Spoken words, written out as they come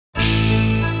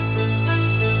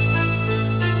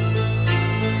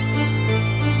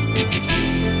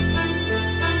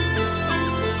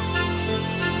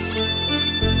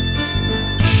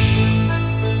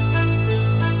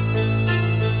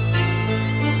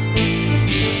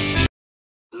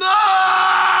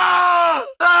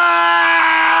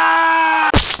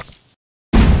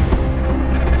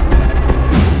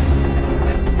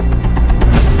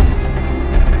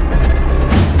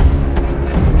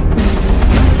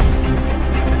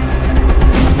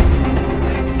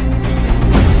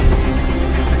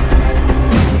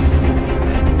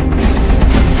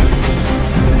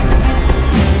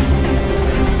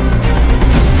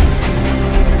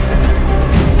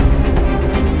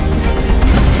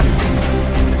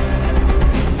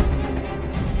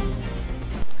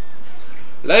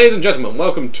Ladies and gentlemen,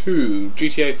 welcome to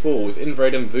GTA 4 with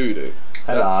Invaraid and Voodoo.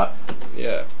 Hello.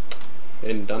 Yeah.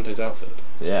 In Dante's outfit.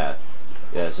 Yeah.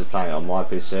 Yeah, this is playing on my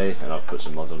PC, and I've put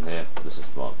some mods on here. This is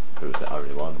what proves that I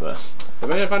really want, but... The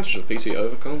main advantage of PC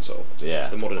over console. Yeah.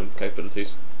 The modern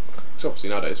capabilities. Because obviously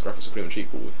nowadays graphics are pretty much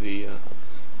equal with the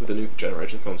new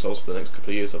generation of consoles. For the next couple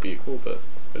of years they'll be equal, but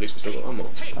at least we still got our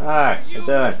mods. Hi, how you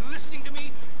doing?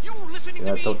 You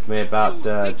want to talk to me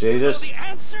about Jesus?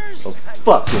 Oh,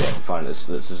 fuck yeah! Fine, let's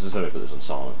let me put this on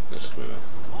silent. Just a minute.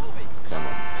 Come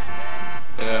on.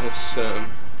 Yeah, it's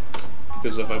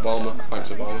because of Obama. Thanks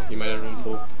Obama, he made everyone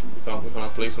poor. We can't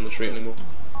have police on the street anymore.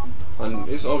 And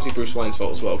it's obviously Bruce Wayne's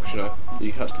fault as well, because you know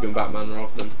you had to become Batman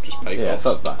rather than just pay cops. Yeah,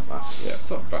 fuck Batman. Yeah,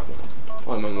 fuck Batman.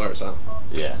 I remember where it's at.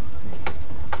 Yeah.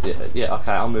 Yeah.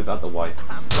 Okay, I'll move out the way.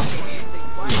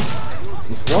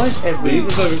 Why is every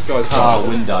car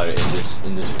window in this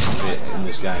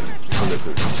game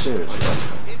bulletproof? Seriously?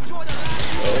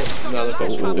 Oh, now they've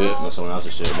got someone else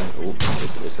is shooting. Oh,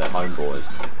 it's their homeboys.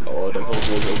 Oh, them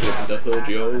homeboys will get the hood,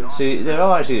 yo. See, there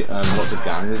are actually lots of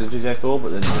gangs in GTA 4, but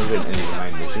they're never in any of the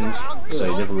main missions, so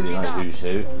you never really know who's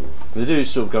who. They do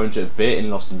sort of go into it a bit in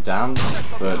Lost and Damned,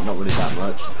 but not really that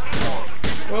much.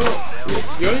 Well,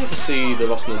 you only have to see the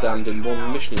Lost and the Damned in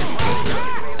one mission you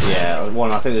get. Yeah,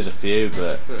 one. I think there's a few,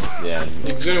 but yeah.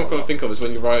 Because the only one I can think of is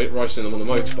when you're racing them on the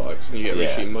motorbikes and you get a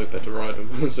really cheap moped to ride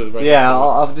them. So yeah,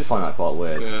 I did find that quite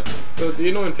weird. Yeah, but the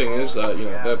annoying thing is that you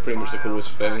know they're pretty much the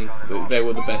coolest thing. They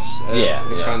were the best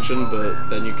expansion, but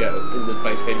then you get in the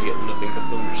base game you get nothing of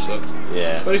them, which sucked.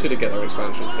 Yeah. But at least they did get their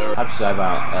expansion. I have to say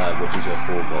about what GTA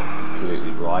 4 got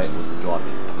completely right was the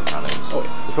driving mechanics. Oh,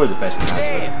 yeah. It's probably the best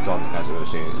driving mechanics I've ever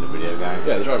seen in a video game.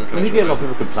 Yeah, the driving mechanics. I mean, you get a lot of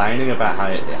people complaining about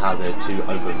how they're too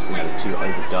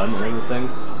overdone and everything.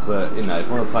 But you know, if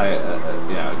you want to play a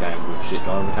game with shit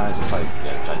driving mechanics, then play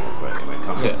Change for it anyway.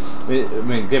 I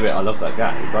mean, give it. I love that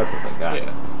game. We both love that game.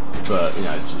 Yeah. But you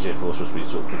know, GTA 4 is supposed to be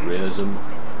sort of the realism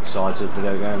side of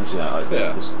video games. You know,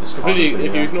 this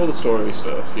if you ignore the story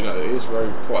stuff, you know, it is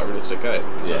quite a realistic game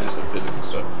in terms of physics and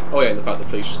stuff. Oh yeah, and the fact that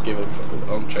police just give up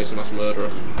on chasing mass murderer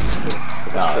on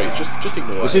the street, just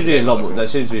ignore it. There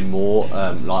seems to be more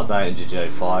like that in GTA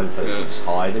 5. They just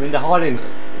hide. I mean, the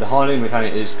hiding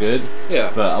mechanic is good.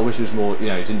 Yeah. But I wish it was more. You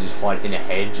know, you didn't just hide in a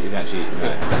hedge. You can actually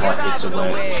hide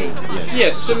somewhere.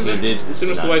 Similar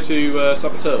to the way to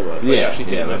Saboteur worked. Yeah.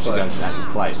 Actually going to an actual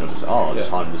place, not just I'll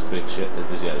just hide in this big shit.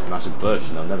 This massive bush,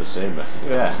 and they'll never see me.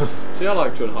 Yeah. See, I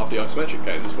like 2.5D isometric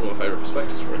games. It's one of my favourite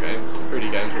perspectives for a game. 3D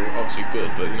games are obviously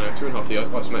good, but you know, 2.5D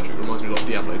isometric reminds me a lot of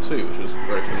Diablo 2, which was a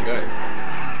very fun game.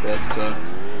 But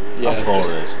yeah,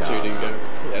 just 2D game.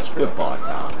 Yeah, it's great. Goodbye,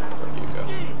 car. Thank you, car.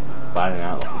 Banging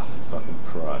out like a fucking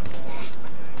pro.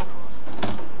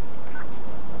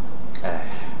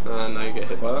 And now you get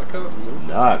hit by that car?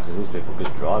 No, because these people are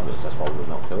good drivers. That's why we would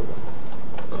not kill them.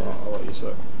 Oh, I'll let you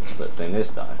say. But the thing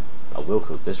is, though, I will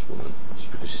kill this woman just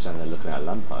because she's standing there looking at a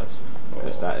lamppost.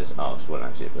 Because that is, it's well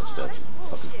actually, but still, she's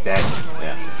fucking dead.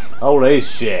 Yeah. Holy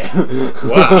shit!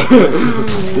 Wow.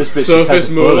 This bitch surface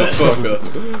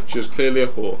motherfucker. She was clearly a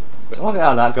whore. I like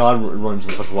how that guy runs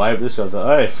the fuck away, but this guy's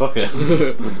like, hey, fuck it.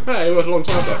 Hey, it was a long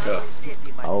time back there.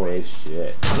 Holy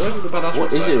shit. What is it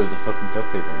with the fucking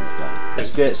duck people in this game?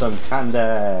 Let's get some candy.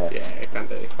 Yeah,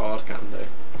 candy. Hard candy.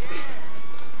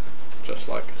 Just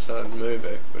like a certain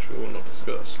movie, which we will not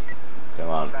discuss. Come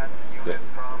on.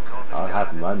 I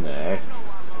have money.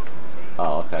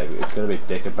 Oh, okay, but it's gonna be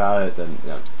dick about it, then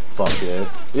fuck you.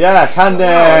 Yeah, candy! Oh,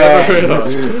 I never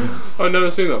realised. I've never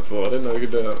seen that before, I didn't know you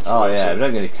could do that. Oh yeah, we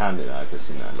don't get any candy now, because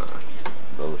you know,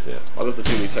 bullshit. I love the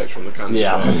 2D texture on the candy.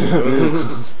 Yeah.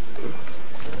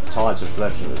 Tied to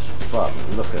flesh as fuck,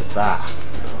 look at that.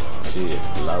 She is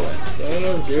glowing.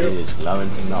 She is glowing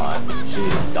tonight. She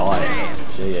is dying.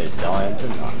 She is dying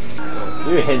tonight.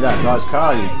 You hit that nice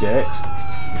car, you dicks.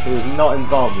 He was not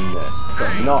involved in this.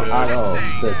 Not at all.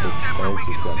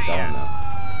 She's gonna die now.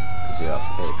 Because you're a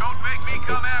pig.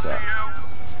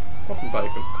 Fucking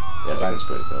bacon. Yeah, bacon's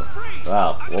pretty cool.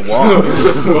 Wow. Well, what?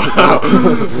 Wow.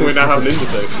 We now have ninja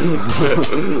pigs.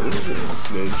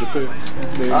 Ninja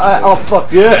pigs. Oh,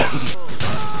 fuck yeah!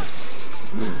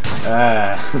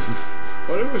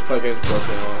 Why do we always play games with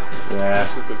broken AI? Yeah.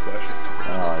 That's a good question.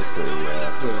 Oh, it's pretty,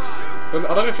 I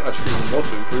don't actually think there's a mod to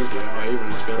improve the AI even in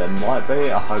this game. There might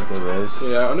be, I hope there is.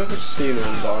 Yeah, I've never seen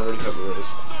one, but I really hope there is.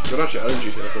 I don't actually own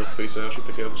GTA 4 for PC, I should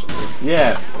pick it up or something.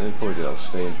 Yeah, it'll probably do it on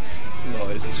Steam. No,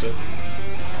 it isn't so.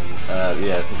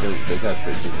 Yeah, because they go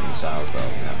pretty cheap in the sales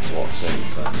though, you have to watch things.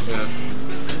 Yeah.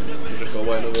 You just gotta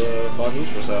wait another 5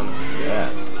 months for a sale. Yeah.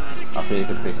 I think you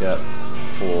could pick up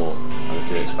 4 and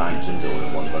 2 expansions all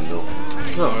in one bundle.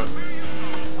 Alright.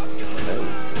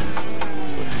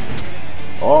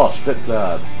 Oh, strip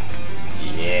club.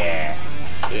 Yeah.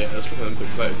 Yeah, that's what I'm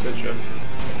thinking attention.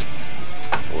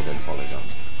 All them polygon.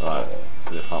 Right,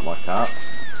 I'm gonna park my car.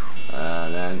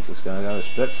 And then just gonna go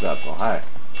to the strip club. Oh, hey.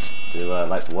 Do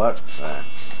late for work? Yeah.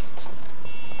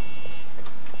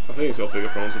 I think he's got bigger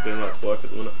problems with being late for work at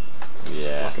the minute.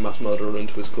 Yeah. Like a mass murderer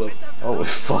into his club. Oh,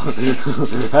 fuck.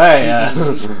 Hey,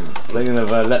 thinking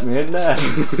of letting me in there.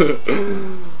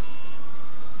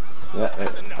 Yeah,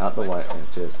 out the way. Yeah,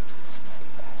 cheers.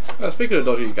 Speaking of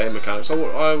dodgy game mechanics, I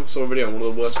saw a video on one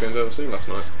of the worst games I've ever seen last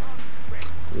night.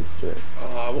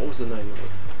 What was the name of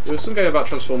it? It was some game about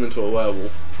transforming into a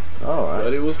werewolf. Alright.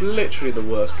 But it was literally the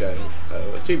worst game.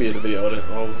 TB the video on it.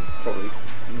 I'll probably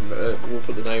we'll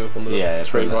put the name up on the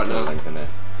screen right now.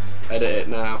 Edit it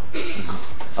now.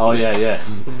 Oh yeah.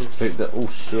 Pick the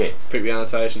Pick the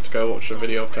annotation to go watch a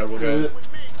video of terrible game.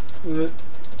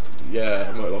 Yeah,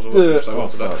 I might as well watch it so well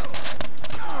today.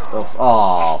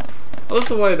 Oh. I love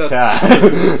the way that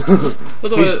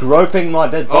he's groping my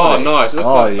dead body. Oh, nice. That is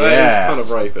kind of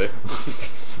rapey.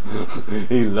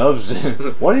 He loves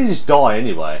it. Why did he just die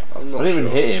anyway? I didn't even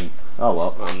hit him. Oh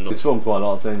well. It's fun quite a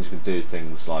lot of things. You can do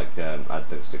things like add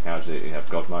things to character. You can have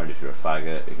God mode if you're a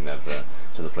faggot. You can have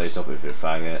to the police officer if you're a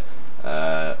faggot.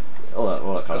 All that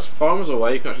kind of. As far as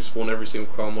away, you can actually spawn every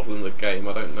single car model in the game.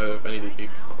 I don't know of any that you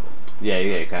can't. Yeah,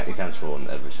 you can spawn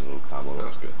every single car model.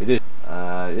 That's good. It is.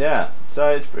 Yeah, so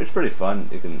it's pretty fun.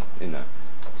 You can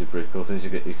do pretty cool things. You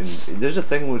can. There's a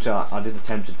thing which I did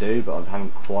attempt to do, but I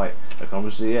haven't quite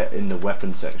accomplished it yet in the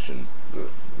weapon section,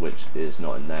 which is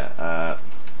not in there.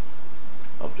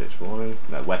 Object spawning.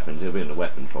 No, weapons. It'll be in the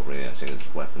weapons probably. Yeah, I think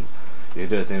it's weapons. You can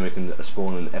do a thing where you can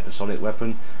spawn an episodic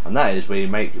weapon, and that is where you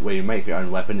make your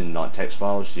own weapon in like text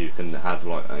files. You can have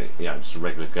like just a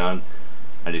regular gun,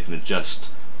 and you can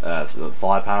adjust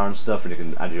firepower and stuff, and you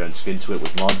can add your own skin to it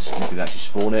with mods, and you can actually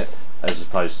spawn it as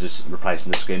opposed to just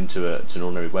replacing the skin to an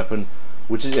ordinary weapon,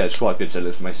 which is it's quite good. So it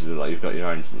looks basically like you've got your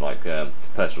own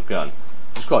personal gun.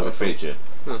 It's quite a good feature.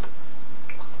 Huh.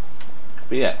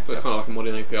 But yeah, so it's kind of like a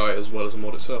modding API as well as a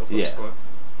mod itself. Yeah,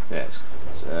 it's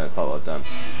quite well done.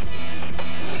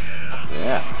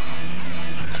 Yeah.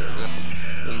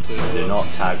 Do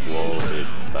not tag wall, dude.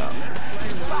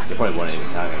 They probably won't even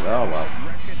tag it. Oh well.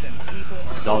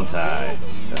 Don't tag.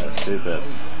 Super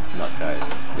nutcase.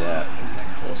 Yeah.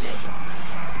 Awesome.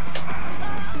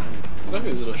 I don't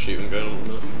think there's enough shooting going on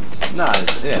there. No,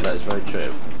 that is very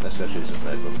true. Let's go shoot some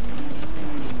people.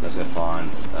 Let's go find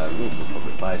a reasonable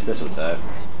public place. This will do.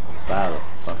 Bow the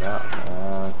fuck out.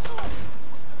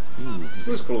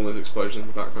 Let's call all those explosions in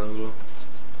the background as well.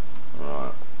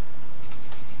 Right.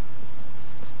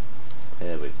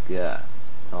 Here we go.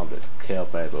 Time to kill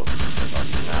people.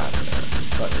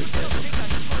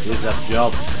 You just have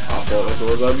jobs. I thought this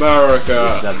was America. You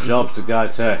just have jobs to go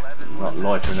to. Not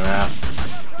loitering around.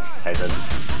 Hey then.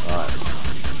 Right.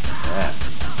 Yeah.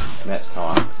 Next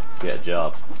time, get a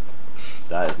job.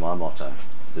 That is my motto.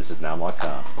 This is now my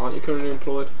car. Aren't you currently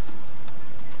employed?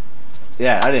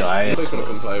 Yeah, anyway. Please want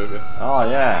to come play with you. Oh,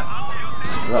 yeah.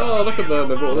 Oh, look at them.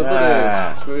 They brought their buddies.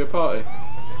 It's going to be a party.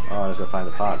 Oh, let's go play in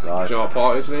the park, guys. Do you know what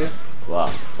party's in here? What?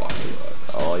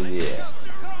 Fireworks. Oh, yeah.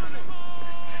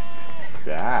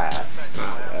 Yeah.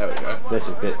 There we go. This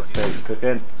is get the pig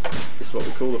cooking. This is what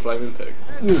we call the flaming pig.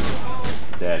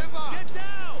 Dead.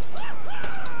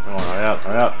 Come on, hurry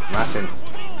up, smash him.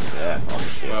 Yeah, oh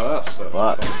shit. Well, that's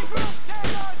what?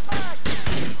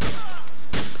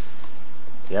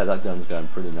 Yeah, that gun's going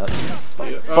pretty nuts.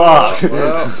 Yeah. Fuck!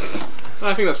 Well,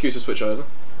 I think that's cute to switch over.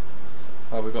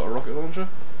 Oh, we got a rocket launcher?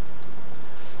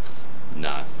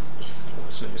 No. Oh,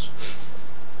 snooze.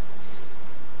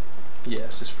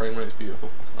 Yes, this frame rate is beautiful.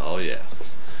 Oh yeah.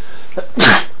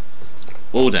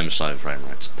 All them slow frame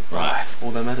rates. Right.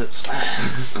 All them edits.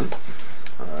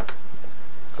 Alright.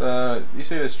 So, you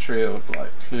see this trio of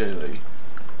like clearly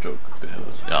drug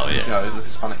dealers. Oh yeah. You know, there's a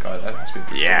Hispanic guy there. Has been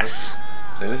yes.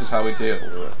 So this is how we deal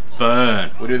with it.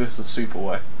 Burn. We do this the super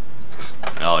way.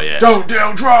 Oh yeah. Don't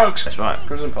deal drugs! That's right.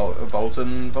 Crimson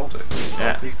Bolton Baltic.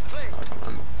 Yeah. I can't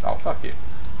remember. Oh, fuck you.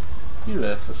 You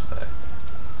live for today.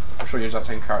 I'm sure you use that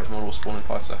same character model will spawn in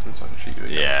 5 seconds so I can shoot you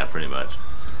again. Yeah, pretty much.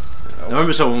 I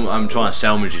remember someone I'm trying to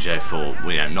sell me DJ for,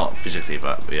 well, yeah, not physically,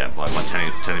 but yeah, by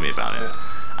telling me about it. Yeah.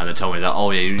 And they told me that, oh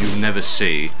yeah, you'll never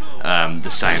see the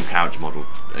same character model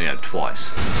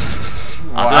twice.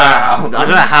 Wow. I don't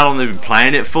know how long they've been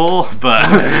playing it for, but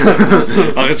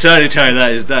I can certainly tell you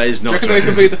that is not. Do you reckon they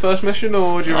complete the first mission,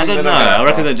 or do you? I don't know. I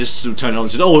reckon they just sort of turned on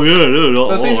and said, "Oh yeah, no."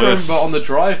 So I seem to remember on the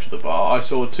drive to the bar, I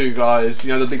saw two guys.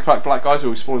 You know, the big fat black guys who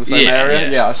were exploring the same area.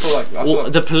 Yeah, I saw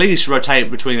that. The police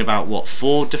rotate between about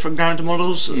 4 different character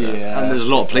models. Yeah, and there's a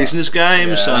lot of police in this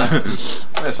game. So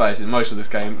let's face it, most of the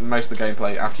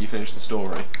gameplay after you finish the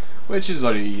story, which is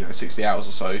only 60 hours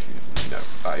or so.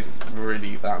 That isn't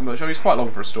really that much. I mean, it's quite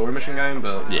long for a story mission game,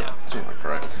 but yeah, it's not that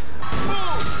great.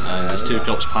 There's 2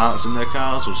 cops parked in their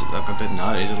cars. Or I didn't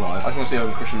know he's alive. I just want to see how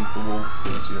we push him into the wall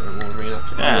because more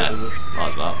reenacted. Yeah, might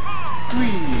as well.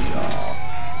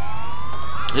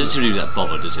 He doesn't seem to be that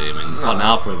bothered, does he? I mean, by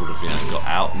now probably would have got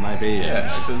out, maybe.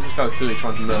 Yeah, because this guy's clearly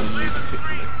trying to learn you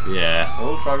particularly. Yeah.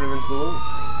 Oh, driving him into the wall.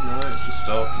 No, it's just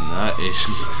stopped. No,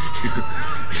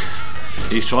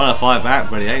 he's trying to fight back,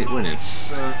 but he ain't winning.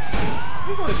 I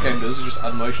think what this game does is just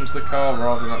add motion to the car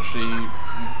rather than actually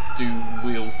do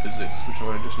wheel physics, which I've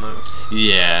already just noticed.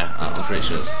 Yeah, I'm pretty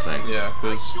sure that's the thing. Yeah,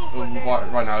 because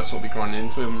right now I'd sort of be grinding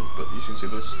into him, but you can see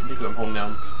this because I'm holding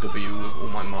down W with all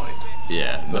my might.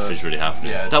 Yeah, but nothing's really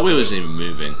happening. Yeah, that wheel isn't even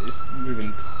moving. It's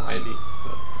moving tiny,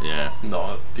 but yeah,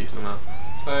 not a decent amount.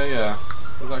 So yeah,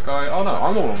 there's that guy. Oh no,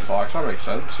 I'm all on fire, so that makes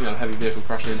sense. You know, a heavy vehicle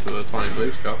crashing into a tiny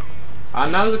police car. And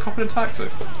now there's a cop in a taxi.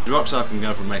 Rockstar can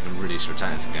go from making really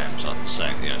spectacular games, like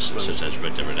saying, such as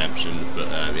Red Dead Redemption, but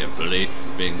Bully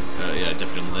being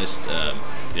definitely on the list.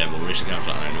 More recent games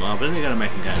like Noir, but then they're going to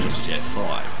make games on GTA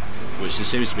 5, which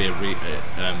seems to be a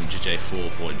GTA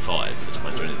 4.5 as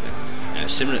opposed to anything.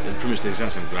 Similar, pretty much the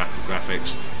exact same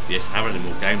graphics. Yes, have a little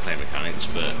more gameplay mechanics,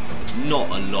 but not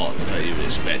a lot that you would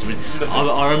expect. I mean,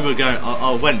 I remember going.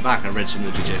 I went back and read some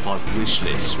of the GTA 5 wish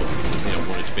lists, what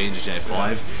wanted to be in GTA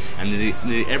 5, and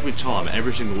nearly every time,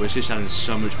 every single wish list sounded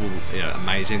so much more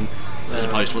amazing as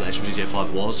opposed to what the actual GTA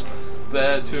 5 was.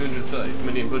 Their 230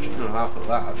 million budget couldn't allow for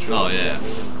that. Actually. Oh yeah.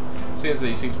 Seems that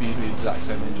you seem to be using the exact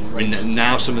same engine. I mean,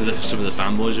 now some of the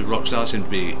fanboys of Rockstar seem to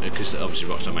be, because obviously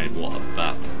Rockstar made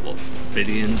about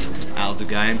billions out of the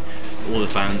game.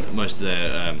 Most of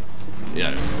their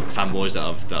fanboys that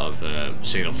I've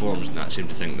seen on forums and that seem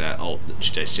to think that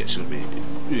GTA 6 is going to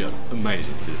be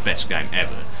amazing, it'll be the best game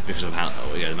ever because of how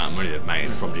the amount of money they've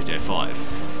made from GTA 5.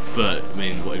 But I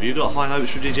mean, what have you got high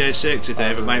hopes for GTA 6 if they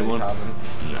ever make one?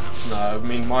 No, I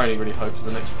mean my only really hope is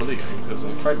the next Bully game because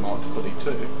they've trademarked Bully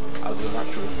 2 as a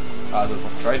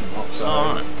proper trademark. So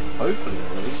hopefully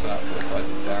they'll release that, but I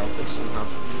doubt it somehow.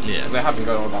 Yeah. Because they have been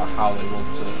going on about how they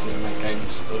want to make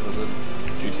games other than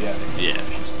GTA. Yeah.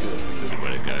 Which is good. Good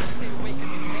way to go.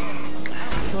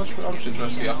 I'm just interested to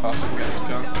see how fast I can get this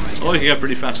car. Oh, you can go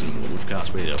pretty fast with car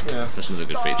speed up. Yeah. That's another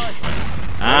good feature.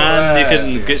 And you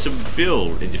can get some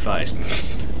fuel in your face.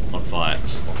 On fire.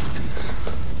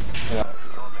 Yeah.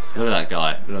 Look at that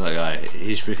guy. Look at that guy.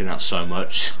 He's freaking out so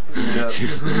much. Yeah.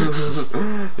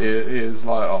 he is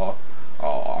like, oh,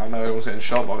 I know everyone's getting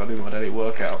shot, but I gotta do my daily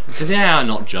workout. Did the AI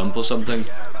not jump or something?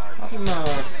 I don't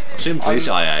know. I've seen police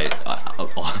AI.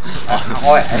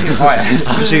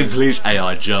 I've seen police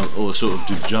AI jump or sort of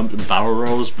do jump and barrel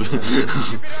rolls, but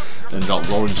and not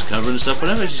roll into cover and stuff. But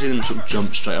I've never actually seen them sort of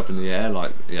jump straight up in the air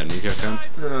like Nico can.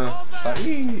 Yeah.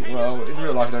 Well, in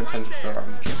real life, I don't tend to go around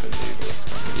and jump into either.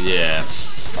 Yeah.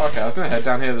 Okay, I'm gonna head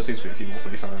down here. There seems to be a few more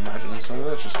police, I imagine. So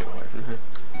let's just get away from here.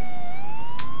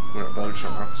 We're at a boat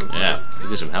shop now. Yeah, you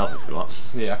get some help if you want.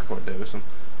 Yeah, I could probably do with some.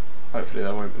 Hopefully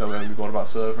they won't be bothered about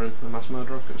serving a mass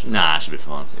murderer. Nah, it should be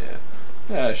fine. Yeah.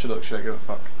 Yeah, should give a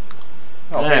fuck.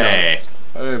 Oh, hey!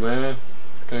 Hey man,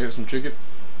 can I get some chicken?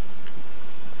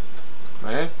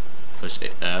 Man?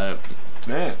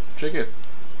 Man, chicken.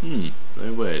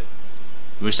 Very weird.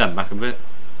 Can we stand back a bit?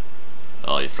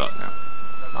 Oh, you're fucked now.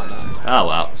 I know. Oh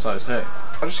well. So is he. I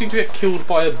just seem to get killed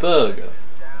by a burger.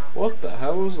 What the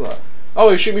hell was that? Oh,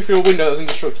 he shoot me through a window that's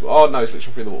indestructible. Oh no, he's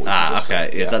literally through the wall.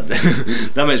 Okay, yeah.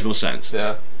 That makes more sense.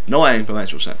 Yeah. Annoying, but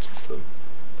makes more sense.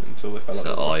 Until they fell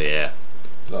so, up. Oh yeah.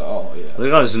 So, oh yeah. The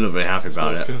guy's not very happy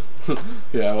about it.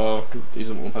 Yeah, well, he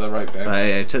doesn't want to play the right game.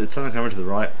 Yeah, turn the camera to the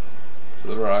right. To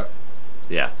the right.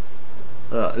 Yeah.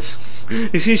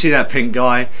 You see that pink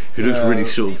guy who looks really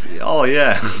sort of, oh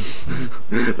yeah,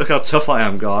 look how tough I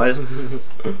am, guys.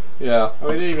 Yeah, I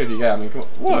mean, even if you get, come on.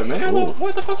 Whoa, man,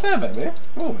 what the fuck's that about, man?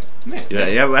 Oh, man.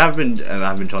 Yeah, we haven't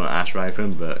been trying to ass rape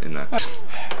him, but,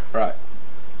 Right.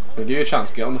 We'll give you a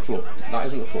chance to get on the floor. That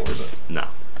isn't the floor, is it? No.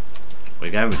 We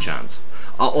gave him a chance.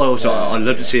 I'd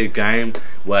love to see a game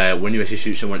where when you actually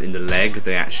shoot someone in the leg,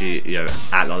 they actually,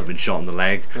 act like they've been shot in the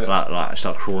leg, like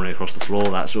start crawling across the floor,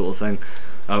 that sort of thing.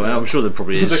 And I'm sure there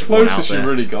probably is the closest you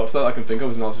really got to that I can think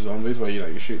of is Nazi Zombies, where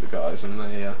you shoot the guys and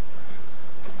they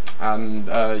and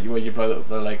when you blow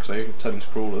the legs, they turn into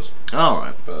crawlers. All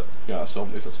right. But yeah, that's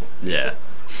zombies. That's what. Yeah.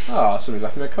 Ah, somebody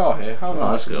left me a car here. How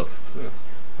nice. That's good. Yeah.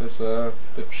 It's a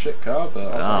bit of a shit car,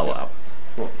 but I'll take it.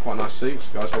 Got quite nice seats.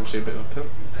 The guy's obviously a bit of a pimp.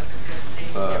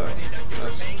 So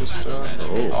let's just.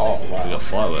 Oh wow. We got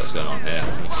fireworks going on here.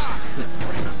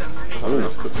 I'm gonna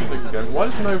have to put some things again. Why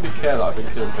does nobody care that I've been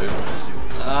killing people?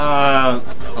 I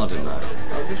don't know.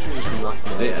 I guess you just nuts.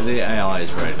 The AI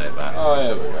is very laid back. Oh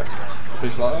yeah, there we go.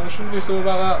 He's like, oh, shouldn't we do something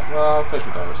about that? Well, I'm fish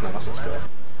McDonald's now. That's not scary.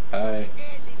 Hey,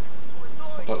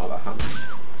 I don't like that hand.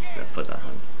 Yeah, fuck that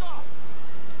hand.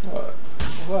 What?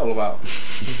 What's that all about?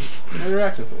 What are you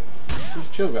reacting for?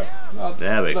 Just chill, guy. No,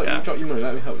 there we go. You drop your money.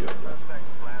 Let me help you.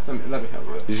 Let me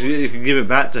help you. You can give it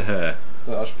back to her.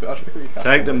 No, I'll just pick up your cash.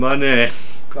 Take the money.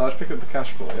 No, I'll just pick up the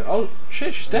cash for you. Oh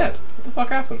shit, she's dead. What the fuck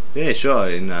happened? Yeah, sure.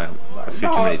 You know, a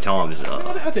few too many times.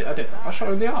 I did. I shot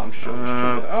her in the arm.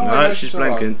 No, she's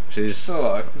blinking. She's still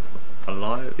alive.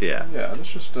 Alive? Yeah. Yeah,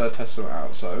 let's just test them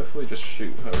out. So if we just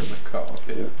shoot her in the car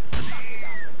here.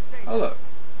 Oh look.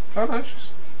 Oh no,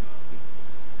 she's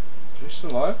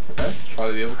still alive. Okay, let's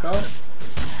try the other car.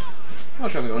 Oh,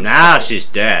 she hasn't got now she's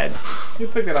dead. You'd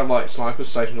think they'd have like snipers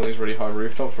stationed on these really high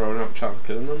rooftops where I wouldn't have a chance of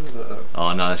killing them. But,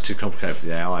 oh no, that's too complicated for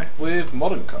the AI. with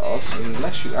modern cars,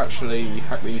 unless you actually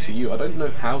hack the ECU, I don't know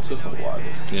how to hotwire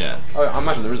them. Yeah. I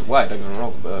imagine there is a way, don't get me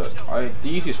wrong, but the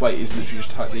easiest way is literally just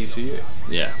to hack the ECU.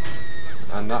 Yeah.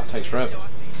 And that takes forever.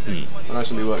 I know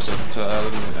somebody works at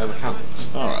mechanics.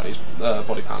 Alright. He's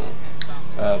body panel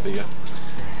bigger.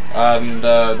 And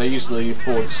they use the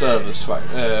forward servers to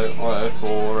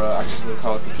for accessing the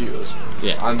car computers.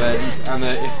 Yeah. And then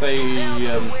if they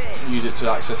use it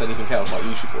to access anything else, like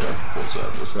YouTube or forward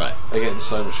servers, right, they get into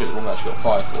so much shit that one actually got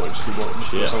fired for it just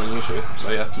to something YouTube.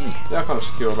 So yeah, they are kind of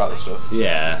secure about this stuff.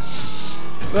 Yeah.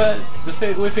 But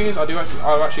the weird thing is, I've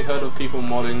actually heard of people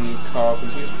modding car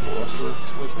computers before. That's the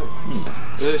weird thing.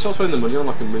 They start spending the money on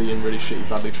like a million really shitty,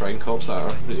 badly trained cops that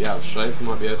are really out of shape. They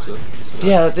might be able to.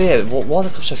 Yeah, yeah. Why are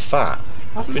the cops so fat?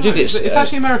 I don't know. It's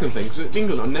actually an American thing, because in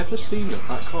England I've never seen a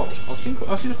fat cop. I've seen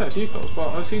a fair few cops,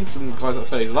 but I've seen some guys that are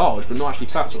fairly large, but not actually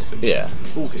fat sort of things. Yeah.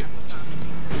 Bulky.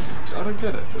 I don't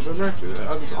get it. I don't know,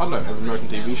 every American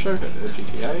TV show,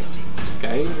 GTA,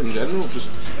 games in general,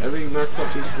 just every American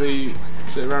cop seems to be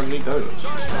sit around and eat donuts.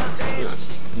 You know.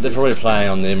 They're probably playing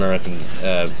on the American,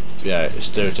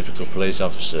 stereotypical police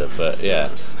officer, but yeah.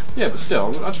 Yeah, but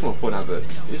still, I just want to point out that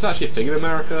it's actually a thing in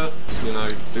America. You know,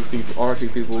 are actually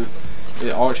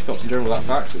cops in general that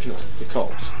fact, but you know, the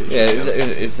cops. Yeah,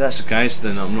 if that's the case,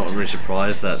 then I'm not really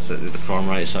surprised that the crime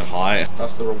rate is so high.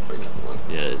 That's the wrong thing, everyone.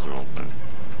 Yeah, it's the wrong thing.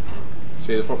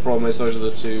 See, the problem is those are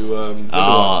the two are they?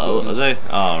 Oh,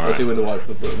 right. Those two window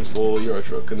wiper buttons for Euro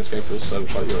Truck, and this game feels so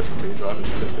much like Euro Truck being driving.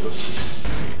 It's ridiculous.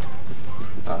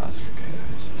 That's a good game,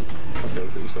 that is. I feel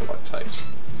like he's got like taste.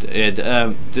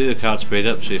 Yeah, do the card speed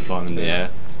up so you're flying in the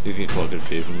air. You can get quite a good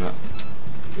view from that.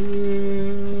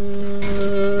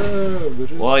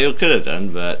 Well, you could have done,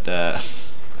 but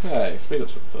hey, speed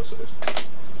up's for pussies.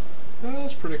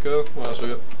 That's pretty cool. What else we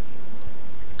got?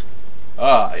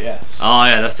 Ah, yes. Oh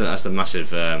yeah, that's the massive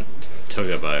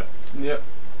tugboat. Yep.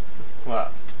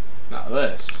 Well, now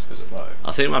this is a boat.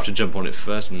 I think we have to jump on it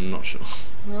first. I'm not sure.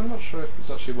 I'm not sure if there's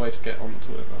actually a way to get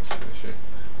onto it. That's the issue.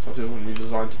 Something wouldn't be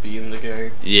designed to be in the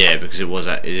game. Yeah, because it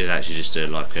is actually just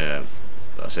like I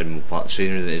said, more part of the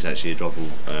scenery that is actually a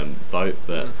drivable boat,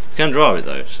 but you can drive it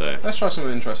though. So let's try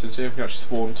something interesting. See if we can actually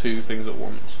spawn two things at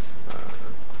once.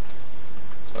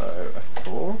 So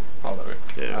F4. Oh, there we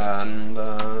go. Yeah. And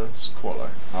Squallow.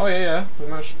 Oh yeah, we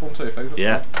managed to spawn two things.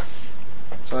 Yeah.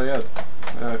 So yeah.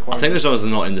 I think as long as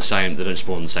they're not in the same, they don't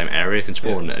spawn in the same area. You can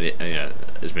spawn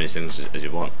as many things as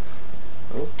you want.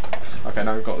 Oh. Okay,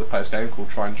 now we've got the player's game called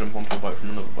Try and Jump onto a boat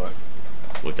from another boat.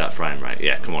 With that frame rate,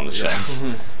 yeah. Come on, let's go.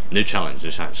 New challenge.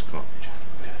 Come on.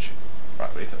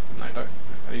 Right, we need to. No, don't.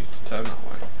 I need to turn that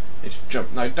way. I need to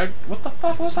jump. No, don't. What the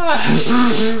fuck was that?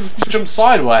 Jump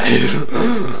sideways.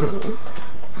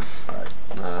 Right.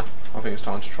 Nah. I think it's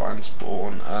time to try and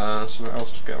spawn something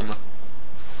else to get on the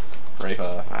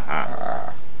reefer.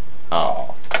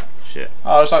 Oh. Shit.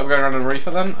 Oh, looks like we're going around in a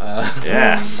reefer then.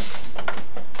 Yeah.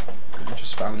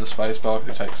 Just spamming the space bar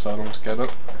because it takes so long to get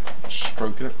up.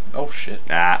 Stroking it. Oh shit.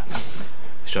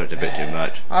 Stroked a bit too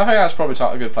much. I think that's probably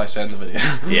a good place to end the video.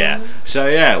 Yeah. So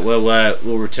yeah,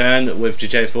 we'll return with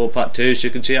GTA 4 Part 2 so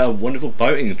you can see our wonderful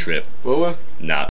boating trip. Will we? No.